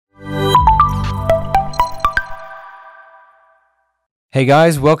Hey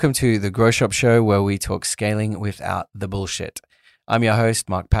guys, welcome to the Grow Shop Show where we talk scaling without the bullshit. I'm your host,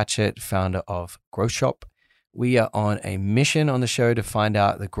 Mark Patchett, founder of Grow Shop. We are on a mission on the show to find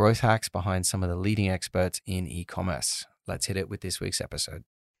out the growth hacks behind some of the leading experts in e-commerce. Let's hit it with this week's episode.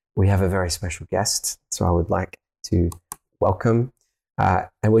 We have a very special guest, so I would like to welcome, and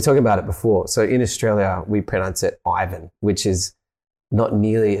we're talking about it before. So in Australia, we pronounce it Ivan, which is not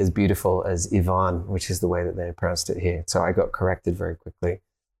nearly as beautiful as Ivan, which is the way that they pronounced it here. So I got corrected very quickly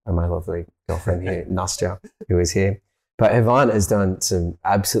by my lovely girlfriend here, Nastya, who is here. But Ivan has done some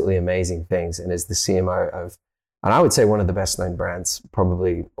absolutely amazing things and is the CMO of, and I would say one of the best known brands,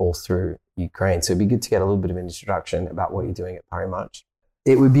 probably all through Ukraine. So it'd be good to get a little bit of an introduction about what you're doing at Parimatch.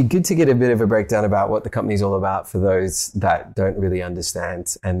 It would be good to get a bit of a breakdown about what the company's all about for those that don't really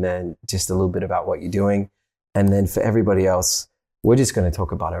understand, and then just a little bit about what you're doing. And then for everybody else, we're just going to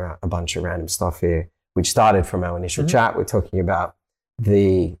talk about a bunch of random stuff here, which started from our initial chat. We're talking about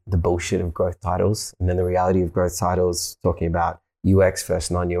the bullshit of growth titles, and then the reality of growth titles, talking about UX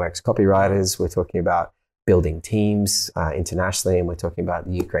versus non-UX copywriters. We're talking about building teams internationally, and we're talking about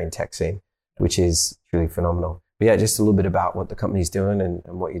the Ukraine tech scene, which is truly phenomenal. But yeah, just a little bit about what the company's doing and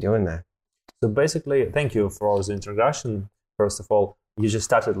what you're doing there. So basically, thank you for the introduction. First of all, you just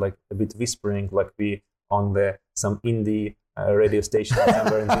started like a bit whispering, like we on some indie radio station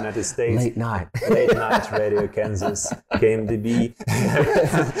somewhere in the United States. Late night radio, Kansas, KMDB.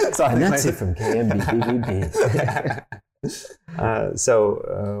 And that's it from KMDB.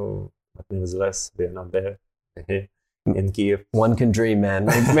 But nevertheless, we're not there here in Kiev. One can dream, man.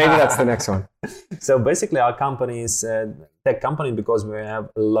 Maybe that's the next one. So basically, our company is a tech company because we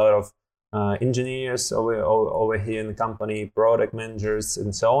have a lot of engineers over here in the company, product managers,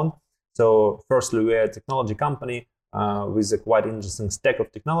 and so on. So firstly, we're a technology company with a quite interesting stack of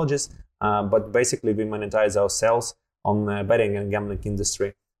technologies, but basically we monetize ourselves on the betting and gambling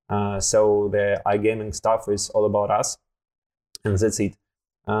industry. So the iGaming stuff is all about us, and that's it.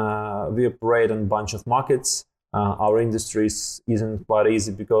 We operate on a bunch of markets. Our industry isn't quite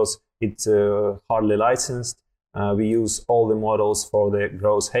easy because it's hardly licensed. We use all the models for the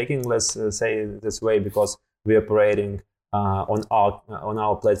growth hacking, let's say it this way, because we're operating on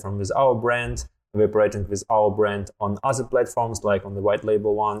our platform with our brand. We're operating with our brand on other platforms, like on the white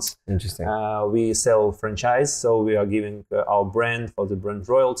label ones. Interesting. We sell franchise, so we are giving our brand for the brand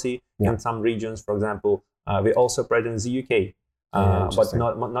royalty in some regions. For example, we also operate in the UK, but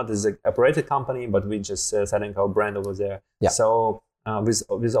not as an operated company, but we just selling our brand over there. Yeah. So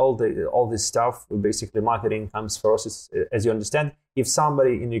with all this stuff, basically marketing comes first. As you understand, if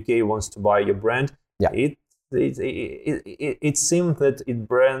somebody in UK wants to buy your brand, it seems that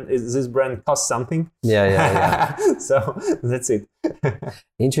this brand costs something. Yeah. So that's it.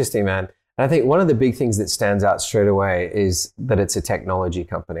 Interesting, man. And I think one of the big things that stands out straight away is that it's a technology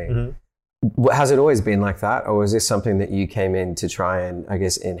company. Mm-hmm. Has it always been like that, or is this something that you came in to try and, I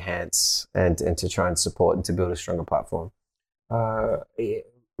guess, enhance and to try and support and to build a stronger platform?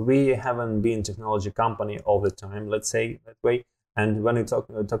 We haven't been a technology company all the time, let's say that way. And when we're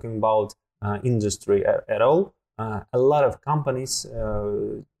talking about industry at all, a lot of companies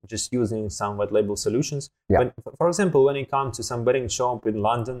just using some white label solutions. For example, when you come to some betting shop in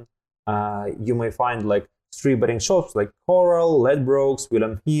London, you may find like 3 betting shops like Coral, Ladbrokes,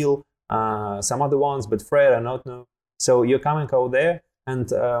 William Hill, some other ones, but Fred, I don't know. So you're coming out there,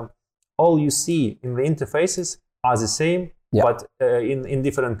 and all you see in the interfaces are the same, but in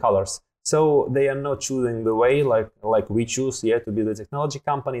different colors. So they are not choosing the way like we choose to be the technology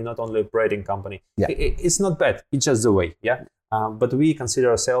company, not only operating company. It's not bad, it's just the way. But we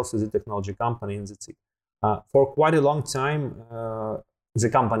consider ourselves as a technology company, and that's it. For quite a long time, the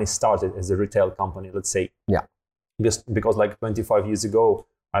company started as a retail company, let's say. Because like 25 years ago,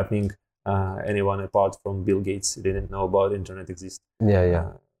 I think anyone apart from Bill Gates didn't know about internet exists.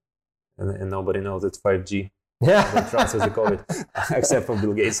 And nobody knows that 5G. Transfers the COVID, except for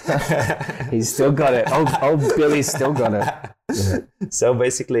Bill Gates. He's still got it. Old Billy's still got it. So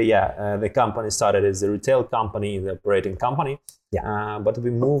basically, the company started as a retail company, the operating company. But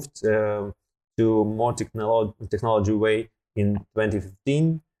we moved to more technology way in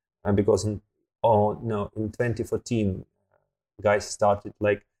 2015, because in 2014, guys started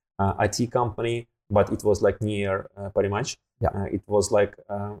like IT company, but it was like near Parimatch. It was like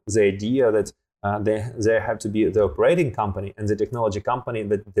the idea that they have to be the operating company and the technology company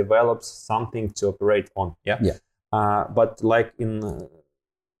that develops something to operate on. But like in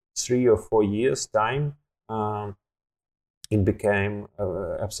 3 or 4 years time, it became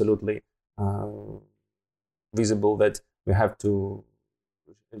absolutely visible that we have to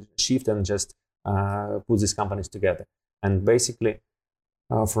shift and just put these companies together. And basically,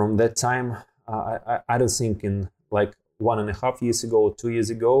 from that time, I don't think in like 1.5 years ago, 2 years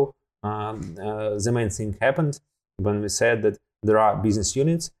ago, the main thing happened when we said that there are business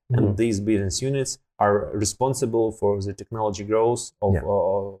units, and these business units are responsible for the technology growth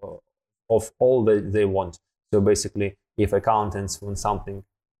of all that they want. So basically, if accountants want something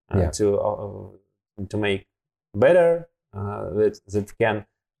to make better, that can,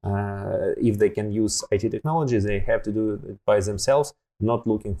 if they can use IT technology, they have to do it by themselves, not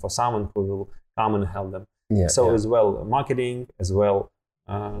looking for someone who will come and help them. As well, marketing, as well,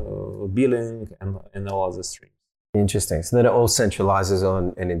 billing, and all other streams. Interesting. So then it all centralizes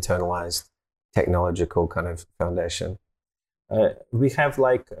on an internalized technological kind of foundation. We have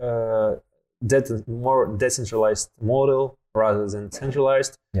like more decentralized model rather than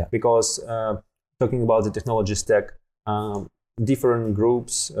centralized, because talking about the technology stack, different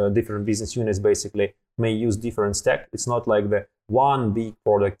groups, different business units basically may use different stack. It's not like the one big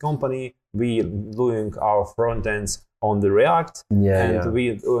product company. We doing our front ends on the React,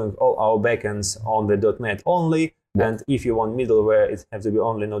 we doing all our backends on the .NET only. And if you want middleware, it has to be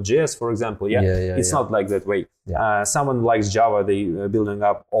only Node.js, for example. It's not like that way. Someone likes Java, they building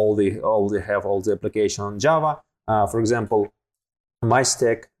up all the application on Java. For example, my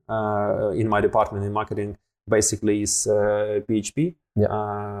stack in my department in marketing basically is PHP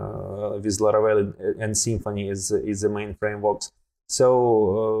with Laravel and Symfony is the main frameworks.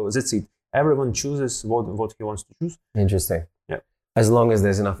 So that's it. Everyone chooses what he wants to choose. Interesting. As long as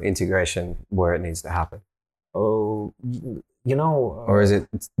there's enough integration where it needs to happen. Or is it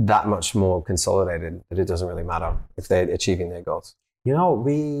that much more consolidated that it doesn't really matter if they're achieving their goals?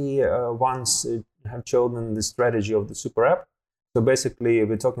 We once have chosen the strategy of the super app. So basically,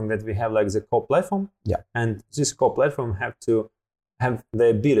 we're talking that we have like the core platform, and this core platform have to have the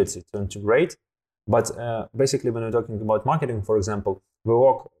ability to integrate. But basically, when we're talking about marketing, for example, we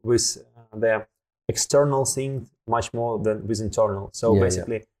work with the external thing much more than with internal. So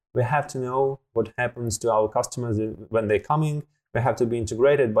basically, we have to know what happens to our customers when they're coming. We have to be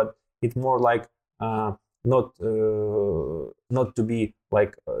integrated, but it's more like not to be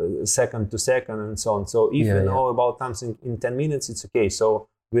like second to second and so on. So if you know about something in 10 minutes, it's okay. So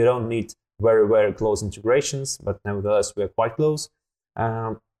we don't need very, very close integrations, but nevertheless, we're quite close.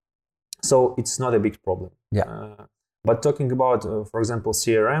 So it's not a big problem. But talking about, for example,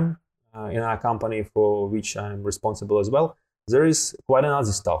 CRM in our company, for which I'm responsible as well, there is quite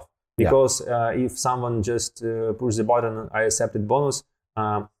another stuff. Because if someone just push the button, I accepted bonus,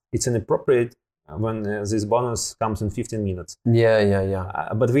 it's inappropriate when this bonus comes in 15 minutes.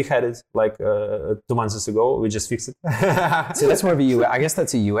 But we had it like 2 months ago. We just fixed it. So that's more of a I guess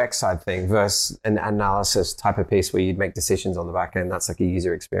that's a UX side thing versus an analysis type of piece where you'd make decisions on the back end. That's like a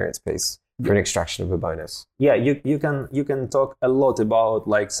user experience piece for an extraction of a bonus. You can talk a lot about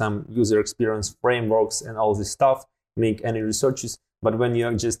like some user experience frameworks and all this stuff, make any researches. But when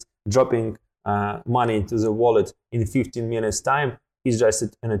you're just dropping money into the wallet in 15 minutes time, it's just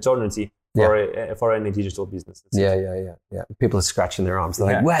an eternity for any digital business. People are scratching their arms. They're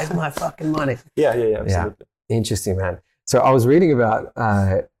like, where's my fucking money? Absolutely. Interesting, man. So I was reading about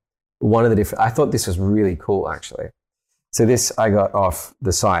one of the different, I thought this was really cool, actually. So this I got off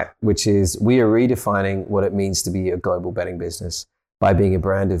the site, which is, we are redefining what it means to be a global betting business by being a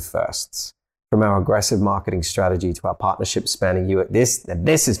brand of firsts. From our aggressive marketing strategy to our partnerships spanning this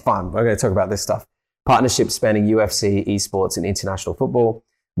is fun. We're going to talk about this stuff. Partnerships spanning UFC, esports, and international football.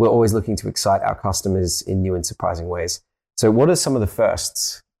 We're always looking to excite our customers in new and surprising ways. So what are some of the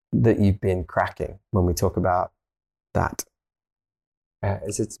firsts that you've been cracking when we talk about that?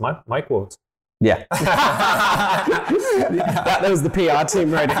 Is it my quote? Yeah. that was the PR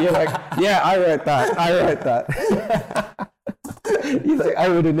team, right? You're like, I wrote that. You're like, I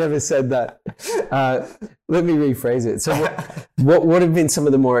would have never said that. Let me rephrase it. So what have been some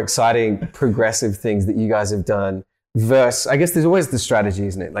of the more exciting, progressive things that you guys have done versus, I guess there's always the strategy,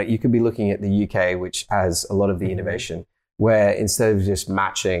 isn't it? Like you could be looking at the UK, which has a lot of the innovation, where instead of just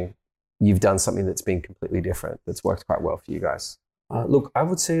matching, you've done something that's been completely different, that's worked quite well for you guys. Look, I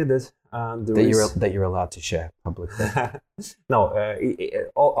would say that that you're allowed to share publicly. No,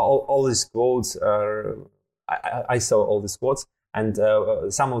 all these quotes are, I saw all these quotes, and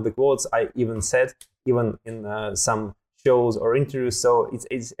some of the quotes I even said, even in some shows or interviews. So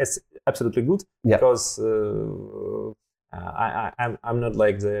it's absolutely good because I'm not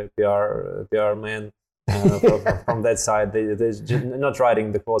like the PR man from that side. They're not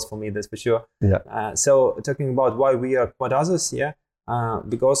writing the quotes for me, that's for sure. So talking about why we are quite others,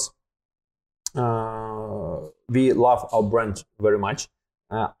 because we love our brand very much.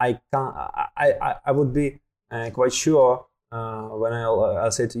 I would be quite sure when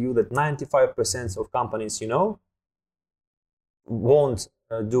I'll say to you that 95% of companies, won't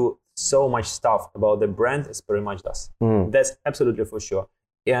do so much stuff about the brand as Perimatch does. That's absolutely for sure.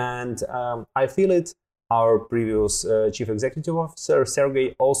 And I feel it. Our previous chief executive officer,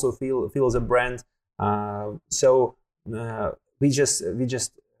 Sergey, also feels a brand. So we just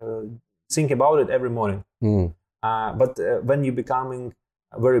think about it every morning. But when you're becoming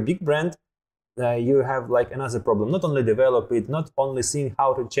a very big brand, you have like another problem. Not only develop it, not only seeing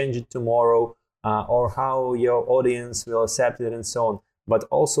how to change it tomorrow, or how your audience will accept it and so on, but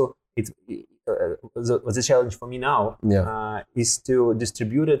also the challenge for me now is to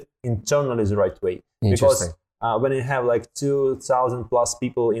distribute it internally the right way. Because when you have like 2,000 plus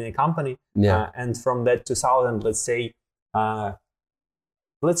people in a company, and from that 2,000, let's say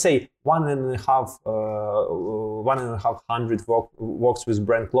 1,500 works with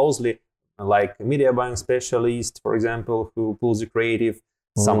brand closely, like a media buying specialist, for example, who pulls the creative,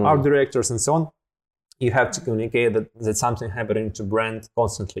 some art directors and so on. You have to communicate that something happening to brand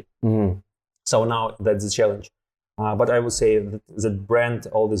constantly. So now that's the challenge. But I would say that brand,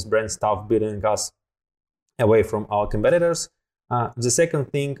 all this brand stuff, building us away from our competitors. The second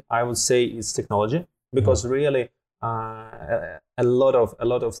thing I would say is technology, because really a lot of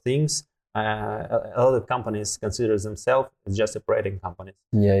things, a lot of companies consider themselves as just operating companies.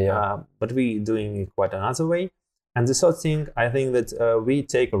 But we doing it quite another way. And the third thing, I think that we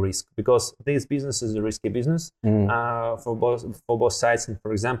take a risk, because this business is a risky business for both sides. And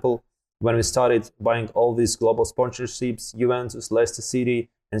for example, when we started buying all these global sponsorships, Juventus, Leicester City,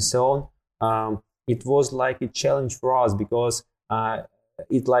 and so on, it was like a challenge for us, because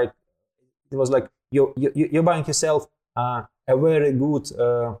it was like you're buying yourself a very good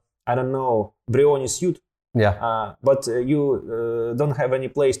Brioni suit. But you don't have any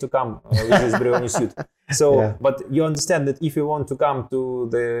place to come with this Brioni suit. So, but you understand that if you want to come to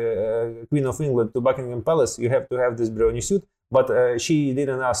the Queen of England, to Buckingham Palace, you have to have this Brioni suit. But she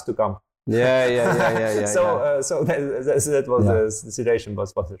didn't ask to come. So that was the situation about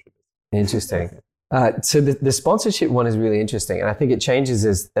sponsorship. Interesting. So the sponsorship one is really interesting, and I think it changes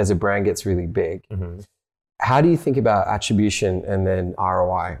as a brand gets really big. How do you think about attribution and then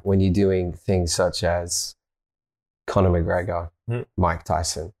ROI when you're doing things such as Conor McGregor, Mike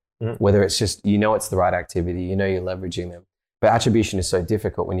Tyson, whether it's just, it's the right activity, you're leveraging them. But attribution is so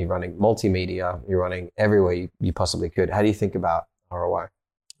difficult when you're running multimedia, you're running everywhere you possibly could. How do you think about ROI?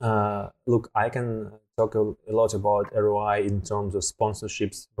 Look, I can talk a lot about ROI in terms of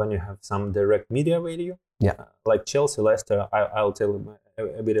sponsorships when you have some direct media value. Like Chelsea, Leicester, I'll tell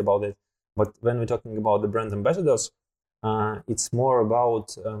a bit about it. But when we're talking about the brand ambassadors, it's more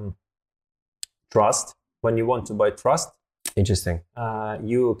about trust. When you want to buy trust, interesting,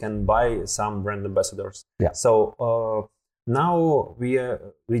 you can buy some brand ambassadors. So now we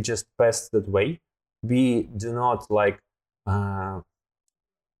just passed that way. We do not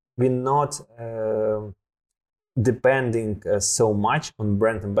we're not depending so much on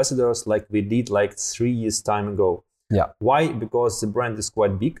brand ambassadors like we did like 3 years time ago. Why? Because the brand is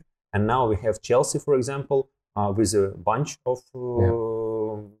quite big, and now we have Chelsea, for example, with a bunch of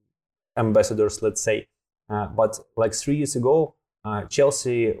ambassadors, let's say. But like 3 years ago,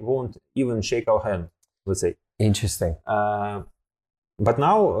 Chelsea won't even shake our hand, let's say. Interesting. But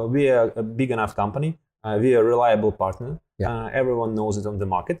now we are a big enough company. We are a reliable partner. Everyone knows it on the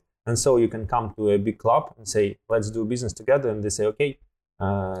market. And so you can come to a big club and say, let's do business together. And they say, okay,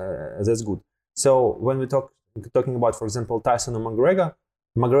 that's good. So when we talking about, for example, Tyson and McGregor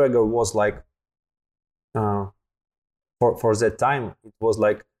was like, for that time, it was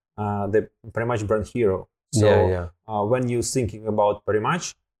like the Perimatch brand hero. So when you're thinking about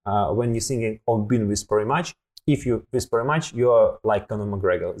Perimatch, when you're thinking of being with Perimatch, if you with Perimatch, you are like Conor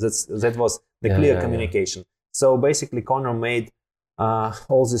McGregor. That was the clear communication. So basically, Conor made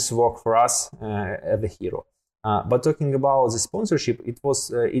all this work for us as a hero. But talking about the sponsorship, it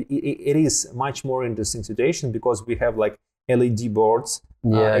is much more interesting situation, because we have like LED boards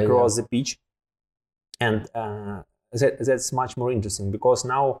across the pitch, and that's much more interesting, because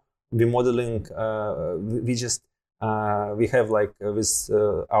now we're modeling. We have like with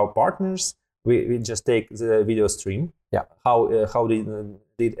our partners, we just take the video stream. How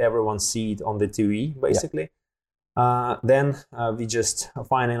did everyone see it on the TV, basically? Then we just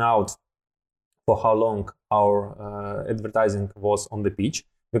finding out for how long our advertising was on the pitch,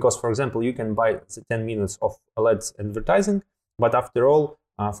 because for example, you can buy 10 minutes of LED advertising, but after all,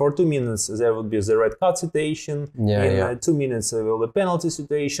 for 2 minutes there will be the red card situation. In 2 minutes there will be penalty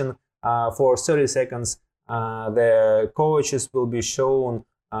situation. For 30 seconds the coaches will be shown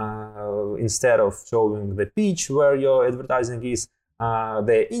instead of showing the pitch where your advertising is,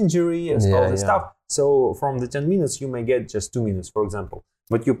 the injury and all this stuff. So from the 10 minutes, you may get just 2 minutes, for example,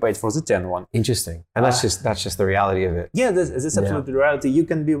 but you paid for the 10 one. Interesting. And that's just the reality of it. Yeah, this absolutely reality. You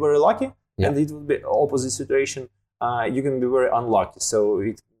can be very lucky, and it will be opposite situation. You can be very unlucky, so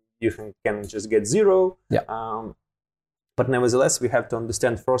you can just get 0. But nevertheless, we have to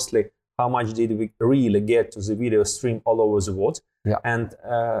understand firstly how much did we really get to the video stream all over the world, and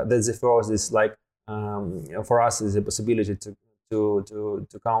that's the first is like for us is a possibility to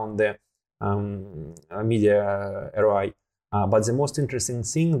count the media ROI. But the most interesting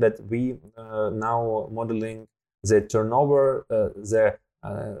thing that we now modeling the turnover,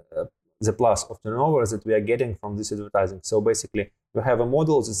 the plus of turnover that we are getting from this advertising. So basically, we have a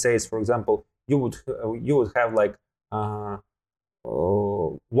model that says, for example, you would have like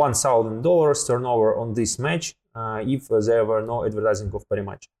 $1,000 turnover on this match if there were no advertising of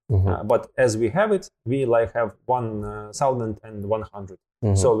Parimatch. But as we have it, we like have 1,100.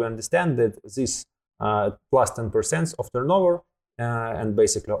 So we understand that this plus 10% of turnover and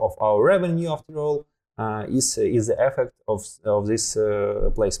basically of our revenue after all is the effect of this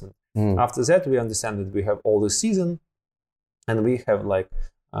placement. After that, we understand that we have all the season, and we have like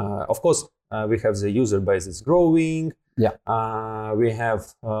of course we have the user base is growing. We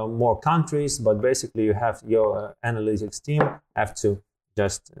have more countries, but basically you have your analytics team have to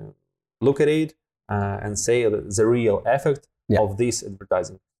just look at it and say the real effect of this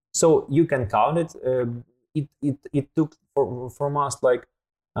advertising. So you can count it. It took from us like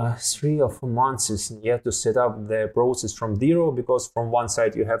 3 or 4 months to set up the process from 0, because from one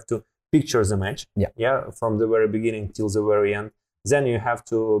side you have to picture the match, from the very beginning till the very end. Then you have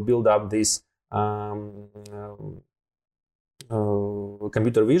to build up this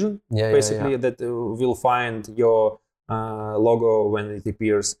computer vision, that will find your logo when it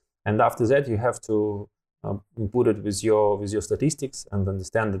appears, and after that you have to put it with your statistics and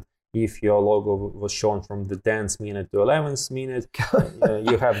understand that if your logo was shown from the 10th minute to 11th minute,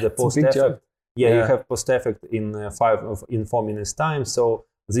 you have the post effect. You have post effect in 4 minutes time. So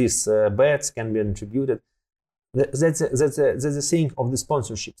these bets can be attributed. That's the thing of the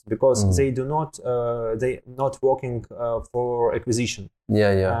sponsorships, because they not working for acquisition.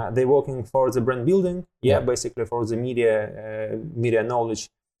 They're working for the brand building. Basically for the media knowledge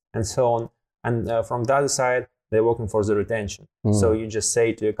and so on. And from the other side, they're working for the retention. So you just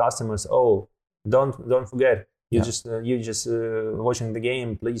say to your customers, "Oh, don't forget, you just watching the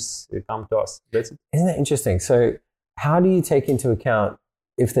game. Please come to us." That's it. Isn't that interesting? So how do you take into account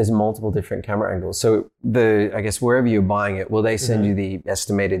if there's multiple different camera angles? So I guess wherever you're buying it, will they send you the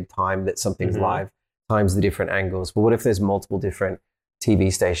estimated time that something's live times the different angles? But what if there's multiple different TV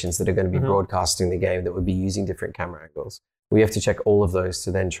stations that are going to be broadcasting the game that would be using different camera angles? We have to check all of those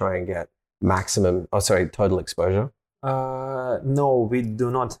to then try and get total exposure? No, we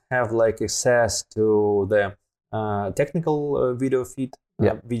do not have like access to the technical video feed.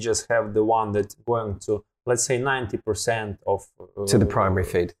 We just have the one that's going to, let's say, 90% of to the primary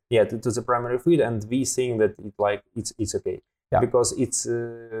feed. To the primary feed, and we think that it's okay. Because it's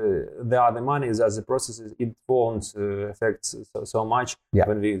the other money is as the processes, it won't affect so much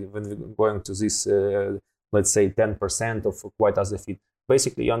when we going to this let's say 10% of quite as a feed.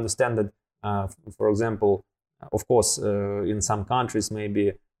 Basically, you understand that. For example, of course, in some countries,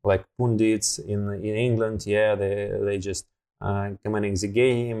 maybe like pundits in England, they just commenting the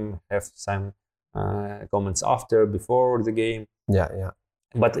game, have some comments before the game.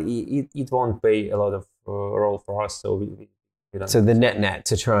 But it won't play a lot of role for us, so we don't. So the net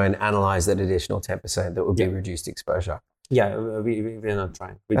to try and analyze that additional 10% that would be reduced exposure. We're not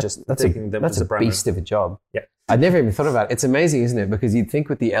trying. We're just taking them as a primary. Beast of a job. I'd never even thought about it. It's amazing, isn't it? Because you'd think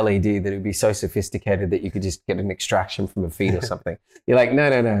with the LED that it would be so sophisticated that you could just get an extraction from a feed or something. You're like, no.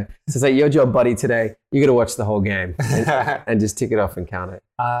 So it's like, your job, buddy, today, you got to watch the whole game and just tick it off and count it.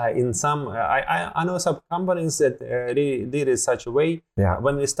 In some, I know some companies that did it such a way.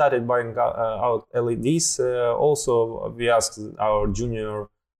 When we started buying out LEDs, also we asked our junior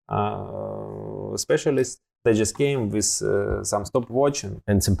specialists. They just came with some stopwatch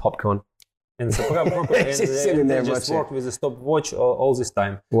and some popcorn. And so they just work with a stopwatch all this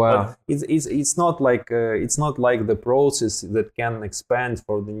time. Wow! But it's not like the process that can expand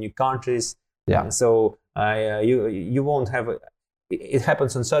for the new countries. So you won't have. It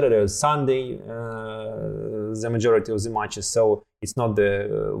happens on Saturday or Sunday. The majority of the matches. So it's not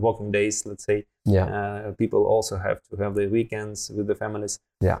the working days. Let's say. People also have to have the weekends with the families.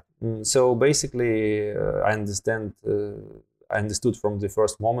 So basically, I understood from the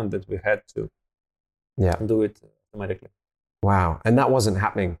first moment that we had to do it automatically. Wow. And that wasn't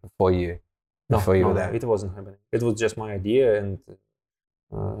happening before you were there? It wasn't happening. It was just my idea, and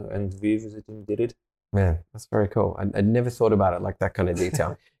we visiting did it. Man, that's very cool. I'd never thought about it like that kind of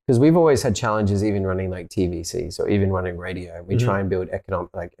detail. Because we've always had challenges even running like TVCs or even running radio. We try and build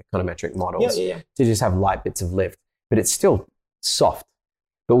econometric models to just have light bits of lift, but it's still soft.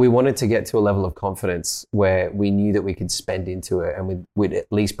 But we wanted to get to a level of confidence where we knew that we could spend into it and we'd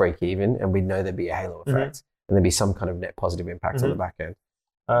at least break even, and we'd know there'd be a halo effect and there'd be some kind of net positive impact on the back end.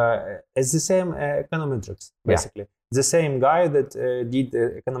 It's the same econometrics, basically. The same guy that did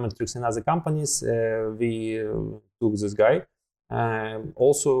econometrics in other companies, we took this guy.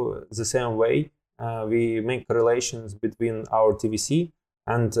 Also, the same way, we make correlations between our TVC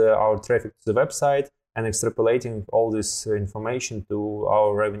and our traffic to the website, and extrapolating all this information to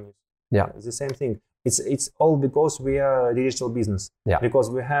our revenues. Yeah, the same thing. It's all because we are a digital business. Yeah, because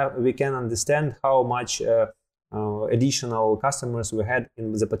we can understand how much additional customers we had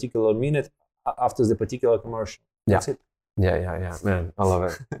in the particular minute after the particular commercial. That's it. Yeah. Man, I love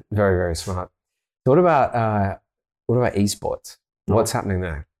it. Very, very smart. So what about esports? What's happening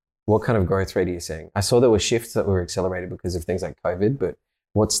there? What kind of growth rate are you seeing? I saw there were shifts that were accelerated because of things like COVID, but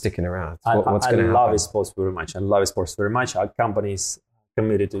what's sticking around? What's going to happen? I love esports very much. I love esports very much. Our company is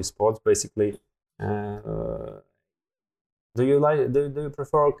committed to esports, basically. Do you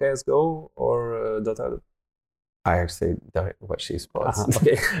prefer CSGO or Dota? I actually don't watch esports.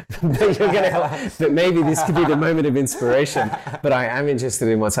 Okay. But maybe this could be the moment of inspiration. But I am interested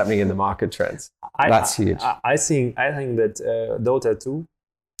in what's happening in the market trends. That's huge. I think that Dota 2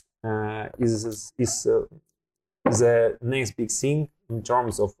 is the next big thing in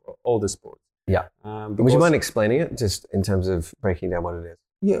terms of all the sports. Yeah. Would you mind explaining it, just in terms of breaking down what it is?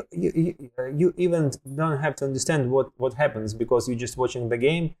 You even don't have to understand what happens, because you're just watching the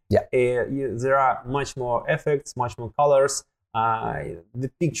game. Yeah. There are much more effects, much more colors.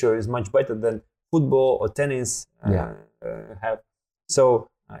 The picture is much better than football or tennis have. So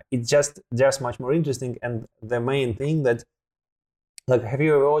it's just much more interesting. And the main thing that, like, have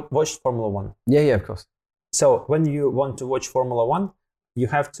you ever watched Formula One? Yeah, of course. So when you want to watch Formula One, you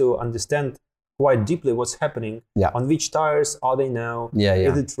have to understand quite deeply what's happening. On which tires are they now?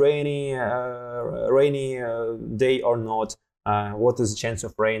 Is it rainy day or not? What is the chance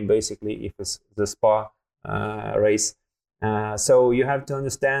of rain, basically, if it's the Spa race? So you have to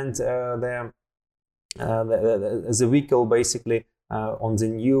understand the vehicle, basically, on the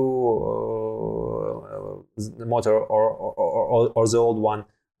new motor or the old one.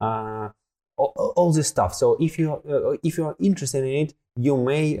 All this stuff. So if you're interested in it, you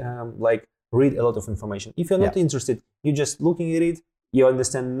may read a lot of information. If you're not interested, you're just looking at it, you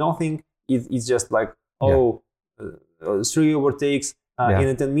understand nothing. It's just like, 3 overtakes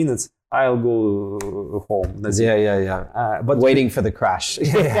in 10 minutes, I'll go home. That's it. But waiting for the crash.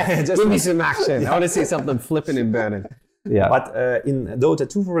 Just give me some action. I want to see something flipping and burning. Yeah. But in Dota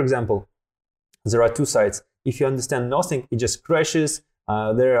 2, for example, there are two sides. If you understand nothing, it just crashes.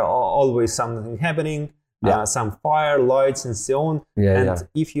 There are always something happening. Some fire, lights, and so on.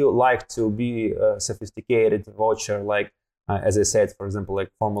 If you like to be a sophisticated watcher, like as I said, for example, like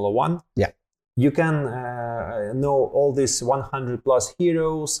Formula One, you can know all these 100 plus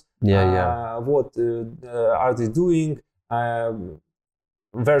heroes. What are they doing?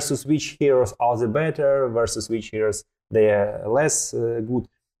 Versus which heroes are the better? Versus which heroes they are less good?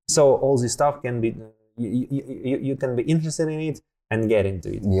 So all this stuff can be you can be interested in it and get into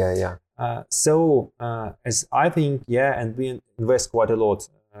it. So as I think, and we invest quite a lot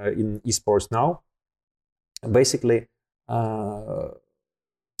in esports now. Basically,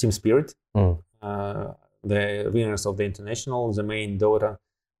 Team Spirit, the winners of the international, the main Dota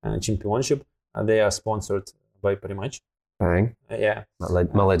championship, they are sponsored by pretty much. Bang.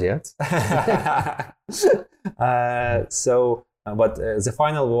 Молодец. But the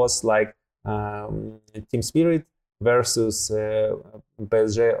final was like Team Spirit versus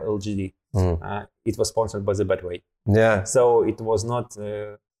PSG LGD. It was sponsored by the Betway. So it was not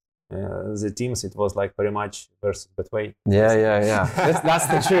the teams, it was like very much versus Betway. That's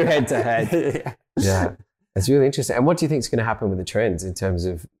the true head-to-head. It's really interesting. And what do you think is going to happen with the trends in terms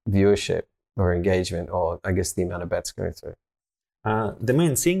of viewership or engagement, or I guess the amount of bets going through? The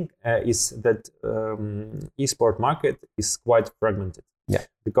main thing is that esport market is quite fragmented.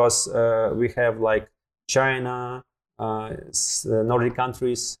 Because we have like China, Nordic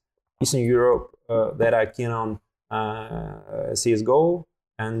countries, Eastern Europe that are keen on CSGO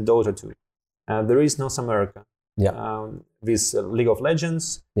and Dota 2. There is North America with League of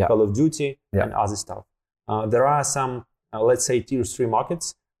Legends, Call of Duty, and other stuff. There are some, let's say, tier 3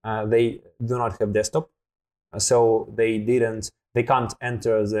 markets. They do not have desktop. so they can't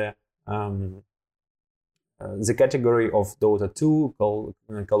enter the category of Dota 2,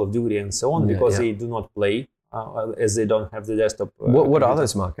 Call of Duty, and so on, because they do not play, as they don't have the desktop. What are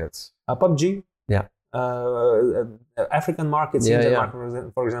those markets? PUBG. Yeah. African markets, Indian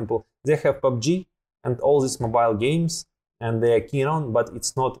market, for example, they have PUBG and all these mobile games, and they are keen on, but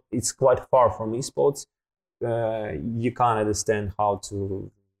it's quite far from esports. You can't understand what to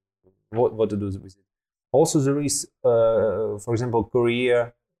do with it. Also, there is, for example,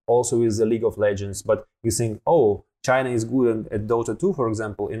 Korea, also with the League of Legends, but you think, oh, China is good at Dota 2, for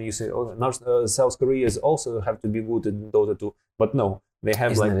example, and you say, oh, South Korea is also have to be good at Dota 2, but no, they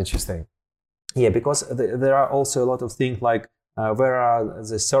have. Isn't that interesting? Yeah, because there are also a lot of things like where are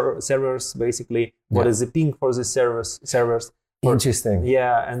the servers, basically, what is the ping for the servers. Interesting.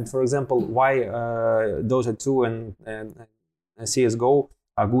 Yeah, and for example, why Dota 2 and CSGO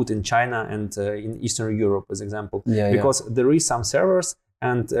are good in China and in Eastern Europe, as example. Because there is some servers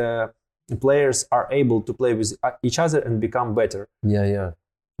and players are able to play with each other and become better.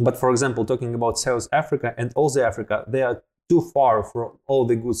 But for example, talking about South Africa and also Africa, they are too far from all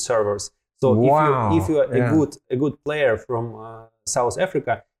the good servers. So if you are a good player from South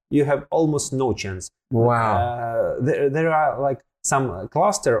Africa, you have almost no chance. There are like some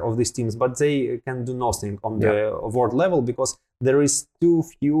cluster of these teams, but they can do nothing on the world level because there is too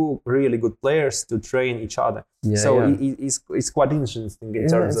few really good players to train each other. It's quite interesting in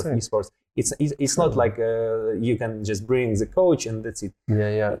terms of esports. It's not like you can just bring the coach and that's it.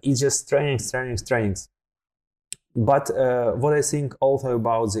 It's just trainings. But what I think also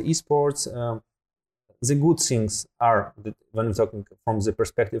about the esports, the good things are that when we're talking from the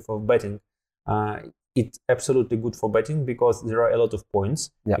perspective of betting, it's absolutely good for betting because there are a lot of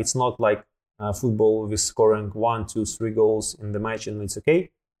points. It's not like football with scoring 1, 2, 3 goals in the match and it's okay.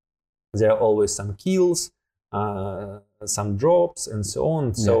 There are always some kills, some drops and so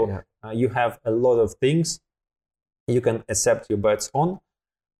on. So you have a lot of things you can accept your bets on.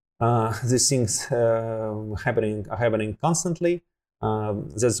 These things are happening constantly.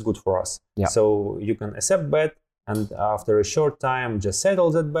 That's good for us. So you can accept bet, and after a short time, just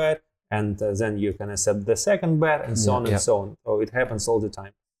settle that bet, and then you can accept the second bet, and so on and so on. So it happens all the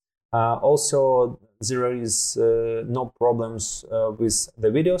time. Also, there is no problems with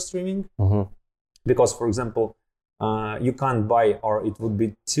the video streaming because, for example, you can't buy, or it would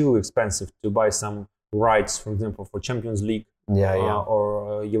be too expensive to buy some rights, for example, for Champions League.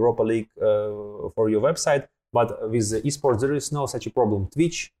 Or Europa League for your website, but with the esports there is no such a problem.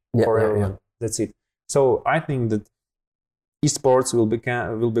 Twitch for everyone. That's it. So I think that esports will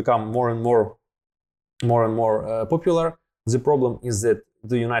become more and more popular. The problem is that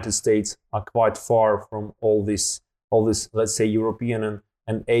the United States are quite far from all this let's say European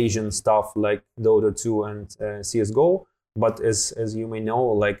and Asian stuff like Dota 2 and CSGO. But as you may know,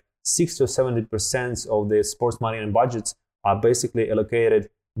 like 60 or 70% of the sports money and budgets are basically allocated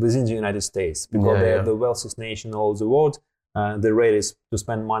within the United States because they are the wealthiest nation in all the world. They're ready to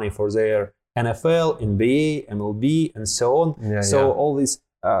spend money for their NFL, NBA, MLB, and so on. So all these,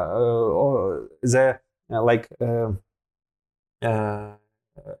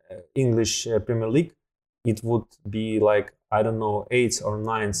 English Premier League, it would be like, I don't know, 8th or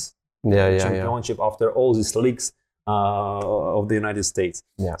 9th championship after all these leagues of the United States.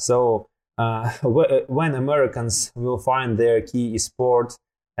 So when Americans will find their key sport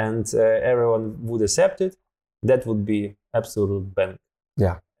and everyone would accept it, that would be absolute bank.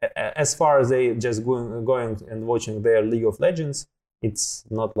 As far as they just going and watching their League of Legends, it's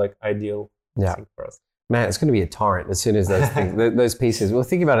not like ideal thing for us. Man, it's going to be a torrent as soon as those things, those pieces. Well,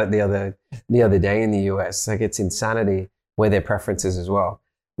 think about it the other day in the US. Like it's insanity where their preferences as well.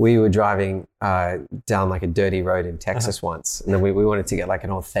 We were driving down like a dirty road in Texas once, and then we wanted to get like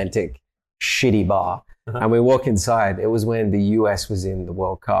an authentic shitty bar, and we walk inside. It was when the US was in the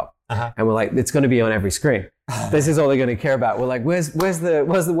World Cup, and we're like, it's going to be on every screen. This is all they're going to care about. We're like, where's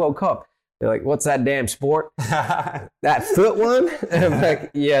the World Cup? They're like, what's that damn sport? That foot one? And I'm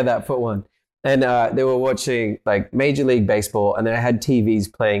like, yeah, that foot one. And they were watching like Major League Baseball, and they had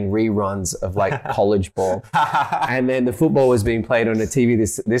TVs playing reruns of like college ball. And then the football was being played on a TV.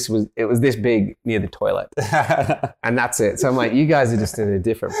 It was this big near the toilet, and that's it. So I'm like, you guys are just in a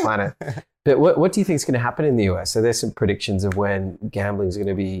different planet. But what do you think is going to happen in the US? So there's some predictions of when gambling is going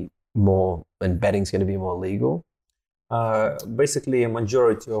to be more and betting is going to be more legal. Basically, a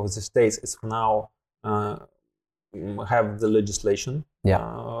majority of the states is now have the legislation.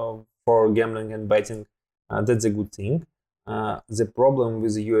 For gambling and betting, that's a good thing. The problem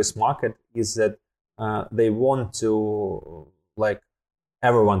with the US market is that they want to, like,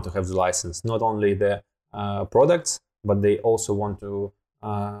 everyone to have the license, not only the products, but they also want to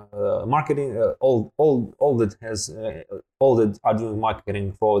marketing all that are doing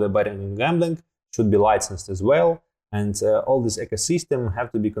marketing for the betting and gambling should be licensed as well, and all this ecosystem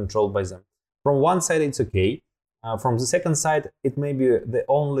have to be controlled by them. From one side, it's okay. From the second side, it may be the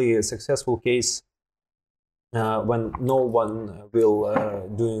only successful case when no one will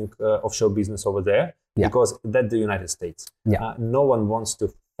doing offshore business over there, because that's the United States. No one wants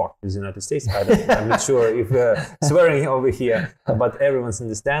to fuck with the United States. I'm not sure if swearing over here, but everyone's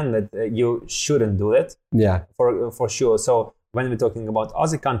understand that you shouldn't do that. For sure. So when we're talking about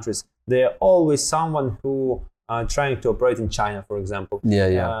other countries, there always someone who trying to operate in China, for example.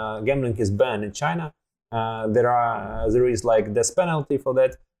 Gambling is banned in China. There is like death penalty for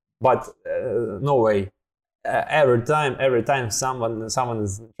that, but no way. Every time someone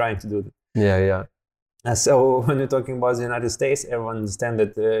is trying to do that. So when you're talking about the United States, everyone understands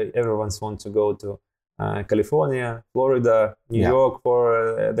that everyone wants to go to California, Florida, New York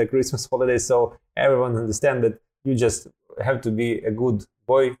for the Christmas holidays. So everyone understands that you just have to be a good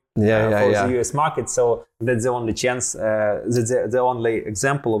boy for the US market. So that's the only chance, that's the only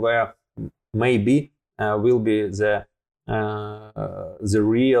example where maybe will be the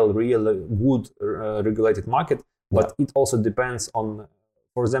real good regulated market. But it also depends on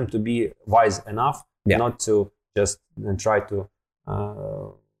for them to be wise enough not to just try to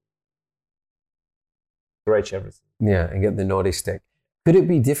scratch everything. And get the naughty stick. Could it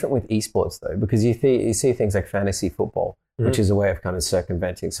be different with esports though? Because you see things like fantasy football, which is a way of kind of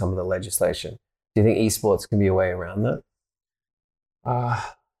circumventing some of the legislation. Do you think esports can be a way around that?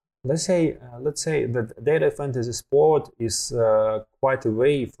 Let's say that data fantasy sport is quite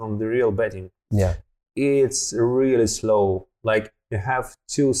away from the real betting. It's really slow. Like you have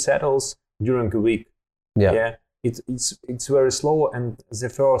 2 settles during a week. It's very slow, and the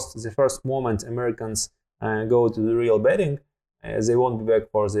first moment Americans go to the real betting, they won't be back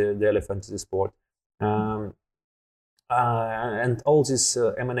for the daily fantasy sport. And all these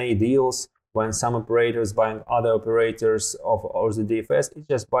M&A deals, when some operators buying other operators or the DFS, it's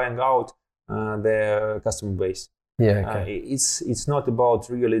just buying out their customer base. It's not about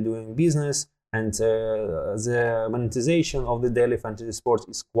really doing business, and the monetization of the daily fantasy sports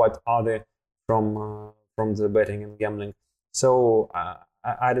is quite other from the betting and gambling. So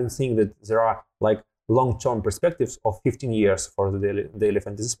I don't think that there are like long-term perspectives of 15 years for the daily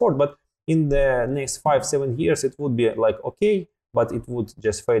fantasy sport, but in the next 5-7 years it would be like okay, but it would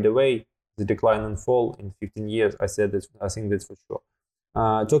just fade away, the decline and fall in 15 years. I think that's for sure.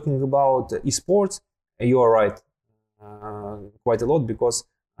 Talking about esports, you are right quite a lot, because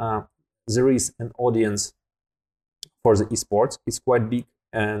there is an audience for the esports. It's quite big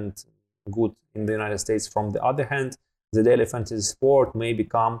and good in the United States. From the other hand, the daily fantasy sport may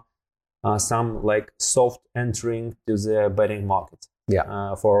become some like soft entering to the betting market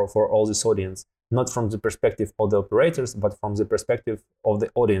for all this audience, not from the perspective of the operators, but from the perspective of the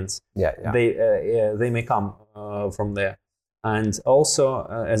audience. They may come from there. And also,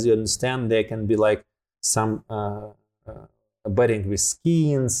 as you understand, there can be like some betting with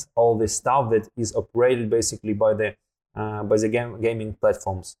skins, all this stuff that is operated basically by the gaming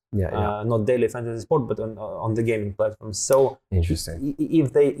platforms. Not daily fantasy sport, but on the gaming platforms. So interesting.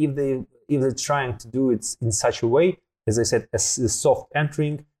 If they're trying to do it in such a way, as I said, as a soft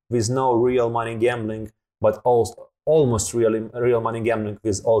entering with no real money gambling, but also almost real money gambling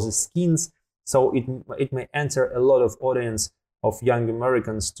with all the skins, so it may enter a lot of audience of young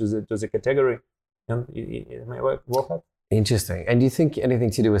Americans to the category, and it may work out. Interesting. And do you think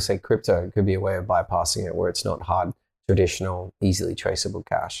anything to do with, say, crypto could be a way of bypassing it, where it's not hard, traditional, easily traceable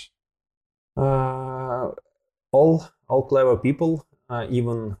cash? All clever people,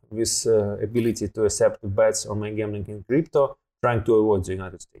 even with ability to accept bets or make gambling in crypto, trying to avoid the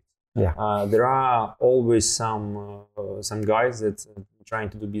United States. There are always some guys that are trying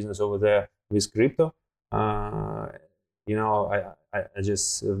to do business over there with crypto. I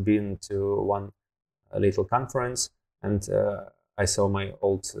just been to one little conference, and I saw my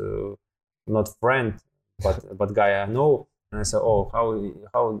old not friend but guy I know, and I said,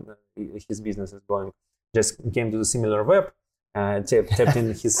 how his business is going. Just came to the similar web, tapped in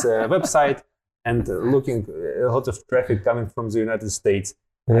his website, and looking a lot of traffic coming from the United States.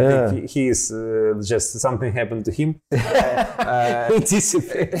 I think he is just something happened to him. He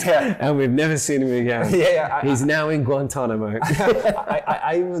disappeared, and we've never seen him again. He's now in Guantanamo.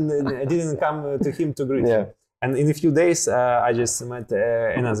 I even didn't come to him to greet him. And in a few days, I just met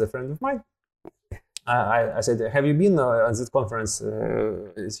another friend of mine. I said, "Have you been at this conference?"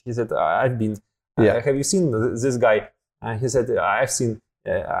 He said, "I've been." Have you seen this guy? He said, "I've seen."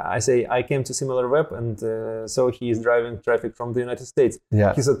 I say I came to SimilarWeb, and so he is driving traffic from the United States.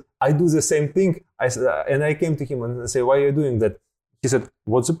 Yeah. He said, I do the same thing. I said, and I came to him and I say, why are you doing that? He said,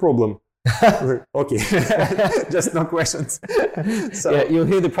 what's the problem? Okay, just no questions. So yeah, you'll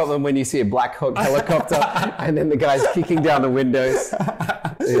hear the problem when you see a Black Hawk helicopter and then the guy's kicking down the windows.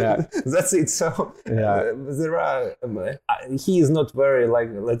 Yeah, that's it. So there are. He is not very, like,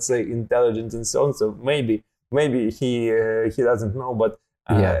 let's say, intelligent and so on. So maybe he doesn't know, but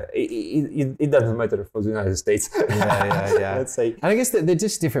it doesn't matter for the United States. Yeah. Let's say. And I guess they're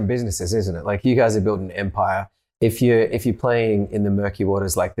just different businesses, isn't it? Like, you guys have built an empire. If you're playing in the murky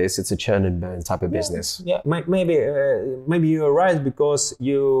waters like this, it's a churn and burn type of business. Yeah, maybe you're right, because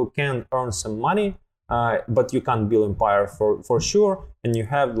you can earn some money, but you can't build empire for sure. And you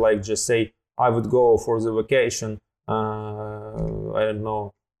have, like, just say, I would go for the vacation, I don't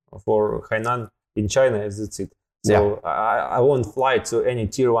know, for Hainan in China, that's it. So I won't fly to any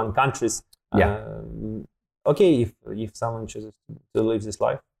tier 1 countries. Okay, if someone chooses to live this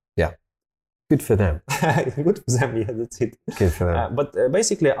life. Yeah. Good for them. Good for them. Yeah, that's it. Good for them. But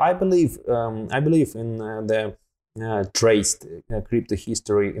basically, I believe in the traced crypto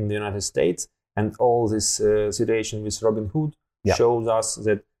history in the United States, and all this situation with Robinhood shows us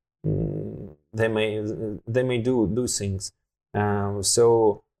that they may do things.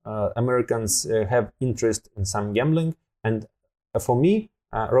 So Americans have interest in some gambling, and for me,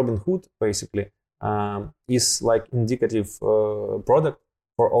 Robinhood basically is like indicative product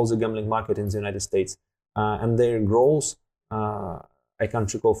for all the gambling market in the United States, and their growth, I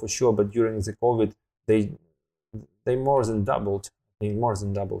can't recall for sure, but during the COVID, they more than doubled. I think more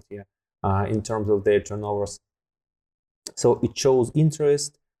than doubled, in terms of their turnovers. So it shows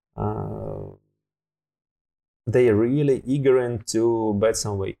interest. They are really eager to bet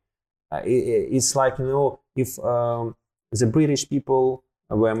some way. It's like, if the British people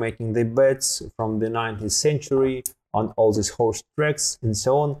were making their bets from the 19th century on all these horse tracks and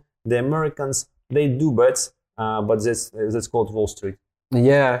so on, the Americans, they do bets, but that's called Wall Street.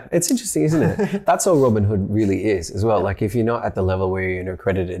 Yeah, it's interesting, isn't it? That's all Robinhood really is as well. Like, if you're not at the level where you're an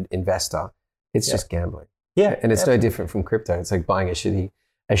accredited investor, it's just gambling. Yeah, and it's no different from crypto. It's like buying a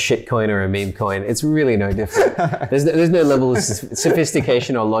shit coin or a meme coin. It's really no different. There's no level of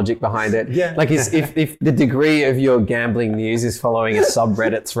sophistication or logic behind it. Yeah. Like, if the degree of your gambling news is following a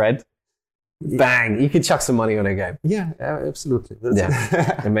subreddit thread, bang, you could chuck some money on a game. Yeah, absolutely.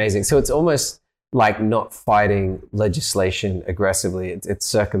 Amazing. So it's almost like not fighting legislation aggressively. It's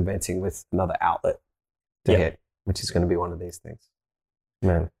circumventing with another outlet to hit, which is going to be one of these things.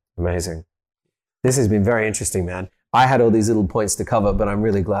 Man, amazing. This has been very interesting, man. I had all these little points to cover, but I'm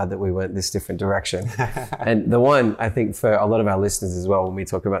really glad that we went this different direction. And the one, I think, for a lot of our listeners as well, when we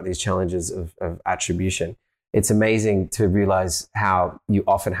talk about these challenges of attribution, it's amazing to realize how you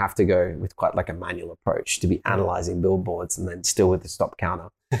often have to go with quite like a manual approach to be analyzing billboards and then still with the stop counter,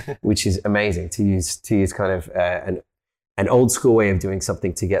 which is amazing to use kind of an old school way of doing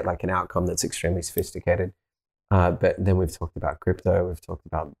something to get like an outcome that's extremely sophisticated. But then we've talked about crypto, we've talked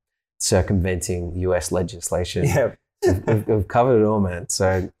about circumventing US legislation. Yeah. we've covered it all, man.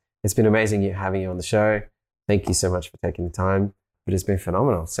 So it's been amazing having you on the show. Thank you so much for taking the time. But it's been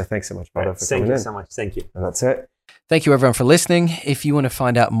phenomenal. So thanks so much, brother, for coming in. Thank you so much. Thank you. And that's it. Thank you, everyone, for listening. If you want to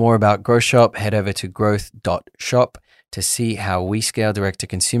find out more about GrowShop, head over to growth.shop to see how we scale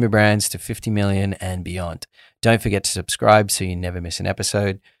direct-to-consumer brands to 50 million and beyond. Don't forget to subscribe so you never miss an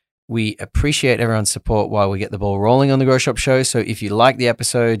episode. We appreciate everyone's support while we get the ball rolling on the GrowShop show. So if you like the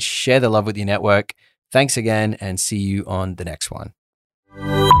episode, share the love with your network. Thanks again, and see you on the next one.